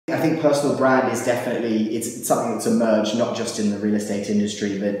I think personal brand is definitely, it's something that's emerged not just in the real estate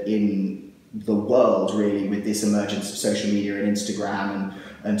industry, but in the world really, with this emergence of social media and Instagram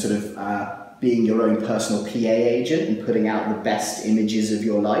and sort of being your own personal PA agent and putting out the best images of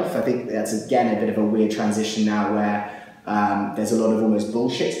your life. I think that's again a bit of a weird transition now where there's a lot of almost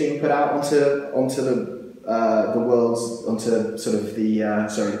bullshit being put out onto the world's, onto sort of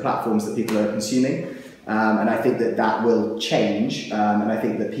the platforms that people are consuming. And I think that will change, and I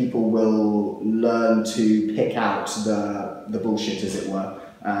think that people will learn to pick out the bullshit, as it were,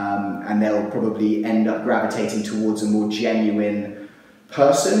 and they'll probably end up gravitating towards a more genuine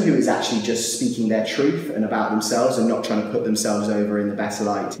person who is actually just speaking their truth and about themselves and not trying to put themselves over in the best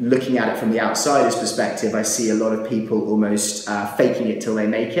light. Looking at it from the outsider's perspective, I see a lot of people almost faking it till they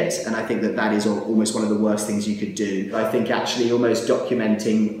make it, and I think that is almost one of the worst things you could do. I think actually almost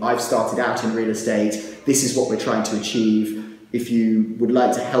documenting, I've started out in real estate, this is what we're trying to achieve. If you would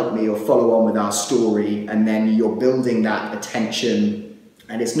like to help me or follow on with our story, and then you're building that attention,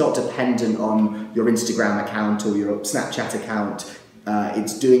 and it's not dependent on your Instagram account or your Snapchat account.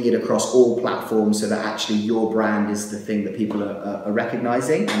 It's doing it across all platforms so that actually your brand is the thing that people are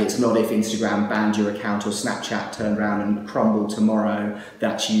recognizing. And it's not if Instagram banned your account or Snapchat turned around and crumbled tomorrow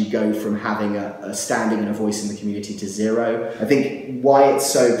that you go from having a standing and a voice in the community to zero. I think why it's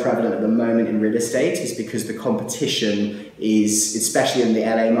so prevalent at the moment in real estate is because the competition is, especially in the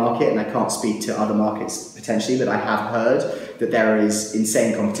LA market, and I can't speak to other markets potentially, but I have heard that there is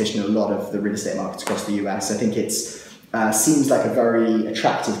insane competition in a lot of the real estate markets across the US. I think it's seems like a very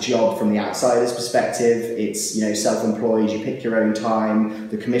attractive job from the outsider's perspective. It's, you know, self-employed, you pick your own time,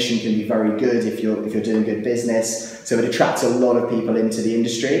 the commission can be very good if you're doing good business, so it attracts a lot of people into the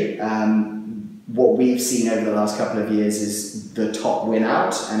industry. What we've seen over the last couple of years is the top win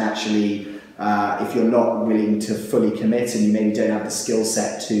out, and actually if you're not willing to fully commit and you maybe don't have the skill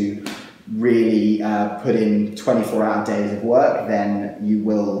set to really put in 24-hour days of work, then you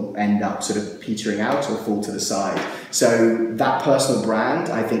will end up sort of petering out or fall to the side. So that personal brand,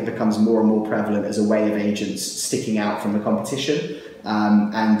 I think, becomes more and more prevalent as a way of agents sticking out from the competition,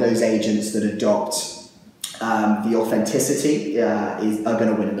 and those agents that adopt the authenticity are going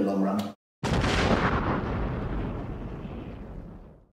to win in the long run.